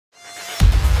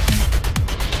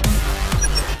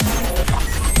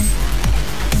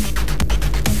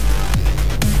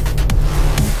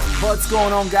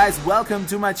going on, guys? Welcome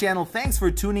to my channel. Thanks for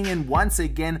tuning in once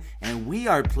again, and we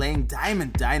are playing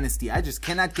Diamond Dynasty. I just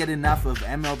cannot get enough of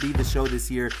MLB The Show this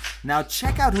year. Now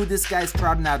check out who this guy's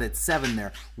trotting out at 7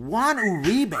 there. Juan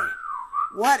Uribe.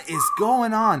 What is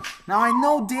going on? Now I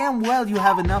know damn well you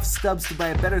have enough stubs to buy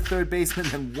a better third baseman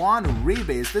than Juan Uribe.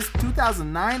 Is this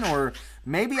 2009, or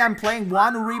maybe I'm playing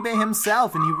Juan Uribe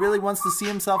himself and he really wants to see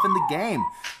himself in the game?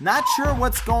 Not sure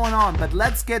what's going on, but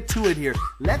let's get to it here.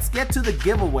 Let's get to the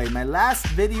giveaway. My last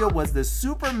video was the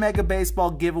Super Mega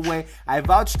Baseball giveaway. I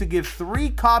vouched to give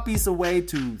 3 copies away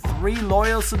to 3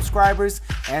 loyal subscribers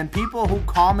and people who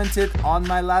commented on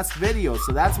my last video.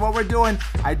 So that's what we're doing.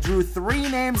 I drew 3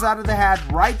 names out of the hat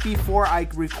right before I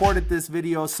recorded this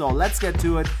video, so let's get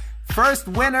to it. First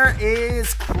winner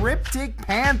is Cryptic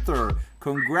Panther.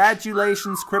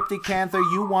 Congratulations, Cryptic Panther,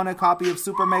 you won a copy of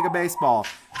Super Mega Baseball.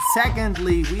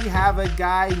 Secondly, we have a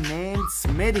guy named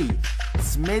Smitty.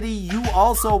 Smitty, you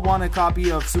also won a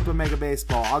copy of Super Mega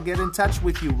Baseball. I'll get in touch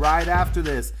with you right after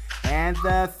this. And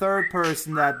the third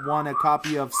person that won a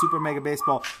copy of Super Mega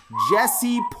Baseball,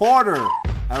 Jesse Porter,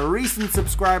 a recent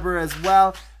subscriber as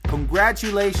well.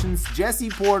 Congratulations, Jesse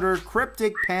Porter,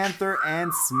 Cryptic Panther,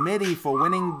 and Smitty for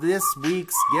winning this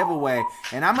week's giveaway.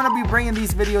 And I'm going to be bringing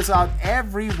these videos out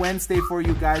every Wednesday for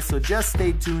you guys, so just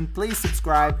stay tuned. Please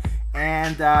subscribe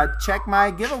and check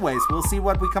my giveaways. We'll see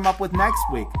what we come up with next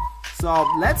week. So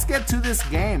let's get to this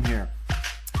game here.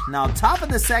 Now, top of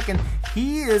the second,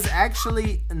 he is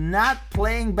actually not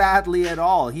playing badly at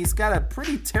all. He's got a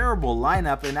pretty terrible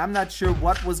lineup, and I'm not sure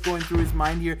what was going through his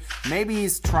mind here. Maybe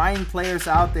he's trying players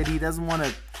out that he doesn't want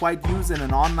to quite use in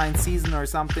an online season or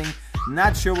something.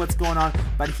 Not sure what's going on,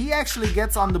 but he actually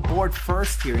gets on the board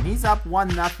first here, and he's up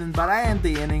 1-0, but I end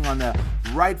the inning on the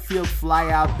right field fly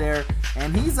out there,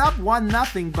 and he's up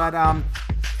 1-0, but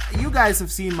you guys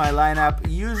have seen my lineup.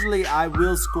 Usually I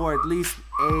will score at least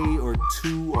a or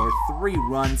 2 or 3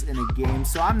 runs in a game,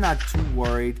 so I'm not too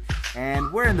worried.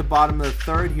 And we're in the bottom of the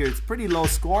third here. It's pretty low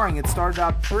scoring. It started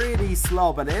out pretty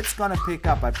slow, but it's gonna pick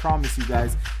up, I promise you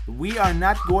guys. We are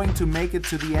not going to make it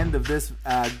to the end of this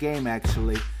game,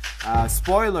 actually.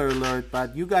 Spoiler alert,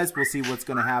 but you guys will see what's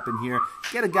gonna happen here.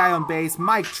 Get a guy on base,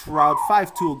 Mike Trout,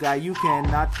 5-tool guy. You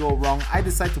cannot go wrong. I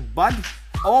decide to bunt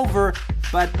over,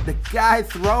 but the guy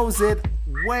throws it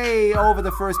way over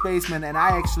the first baseman, and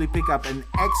I actually pick up an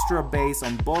extra base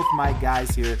on both my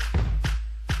guys here.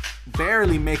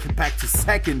 Barely make it back to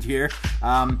second here.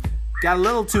 Got a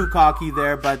little too cocky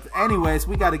there, but anyways,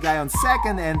 we got a guy on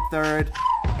second and third,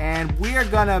 and we're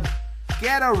gonna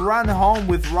get a run home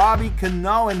with Robbie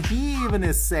Cano, and he even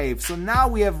is safe. So now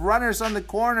we have runners on the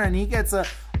corner, and he gets a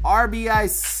RBI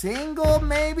single,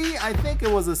 maybe? I think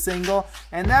it was a single.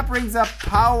 And that brings up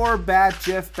power bat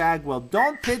Jeff Bagwell.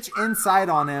 Don't pitch inside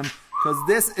on him, because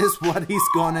this is what he's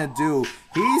gonna do.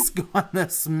 He's gonna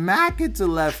smack it to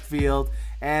left field,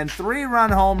 and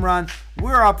 3-run home run.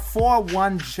 We're up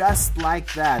 4-1 just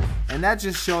like that. And that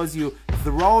just shows you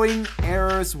throwing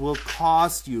errors will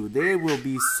cost you. They will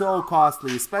be so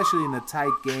costly, especially in a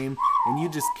tight game, and you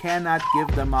just cannot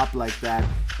give them up like that.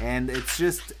 And it's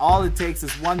just, all it takes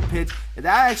is one pitch.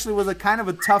 That actually was a kind of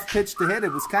a tough pitch to hit.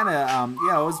 It was kind of, you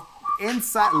know, it was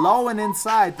inside, low and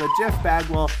inside, but Jeff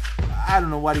Bagwell, I don't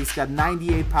know what, he's got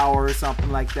 98 power or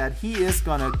something like that. He is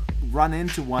gonna run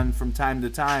into one from time to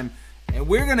time. And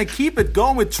we're going to keep it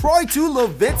going with Troy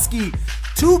Tulowitzki.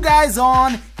 2 guys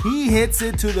on. He hits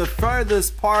it to the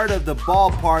furthest part of the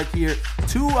ballpark here.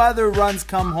 2 other runs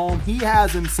come home. He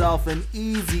has himself an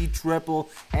easy triple.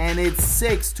 And it's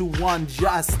 6-1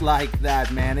 just like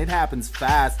that, man. It happens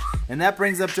fast. And that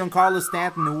brings up Giancarlo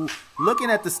Stanton, who,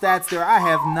 looking at the stats there, I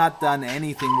have not done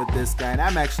anything with this guy. And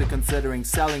I'm actually considering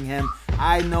selling him.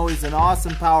 I know he's an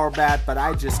awesome power bat, but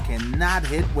I just cannot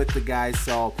hit with the guy.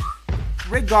 So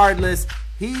regardless,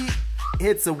 he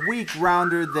hits a weak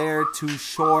rounder there, too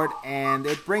short, and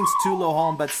it brings Tulo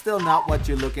home, but still not what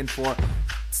you're looking for.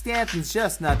 Stanton's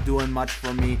just not doing much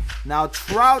for me. Now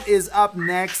Trout is up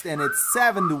next, and it's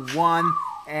 7-1,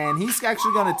 and he's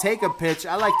actually going to take a pitch.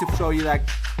 I like to show you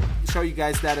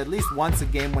guys that at least once a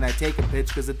game when I take a pitch,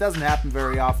 because it doesn't happen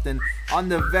very often. On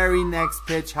the very next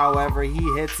pitch, however,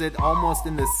 he hits it almost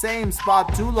in the same spot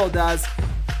Tulo does.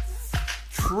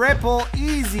 Triple,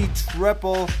 easy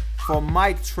triple for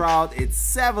Mike Trout. It's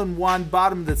 7-1,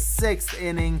 bottom of the 6th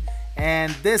inning,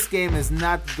 and this game is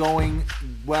not going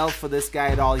well for this guy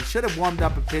at all. He should have warmed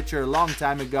up a pitcher a long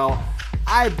time ago.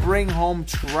 I bring home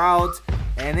Trout,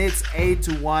 and it's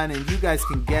 8-1, and you guys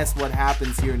can guess what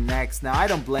happens here next. Now, I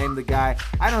don't blame the guy.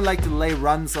 I don't like to lay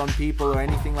runs on people or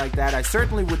anything like that. I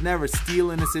certainly would never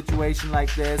steal in a situation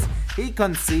like this. He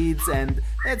concedes, and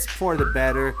it's for the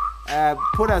better.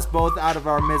 put us both out of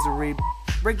our misery.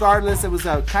 Regardless, it was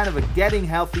a kind of a getting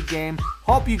healthy game.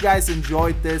 Hope you guys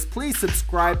enjoyed this. Please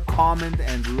subscribe, comment,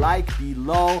 and like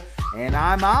below. And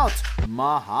I'm out.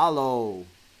 Mahalo.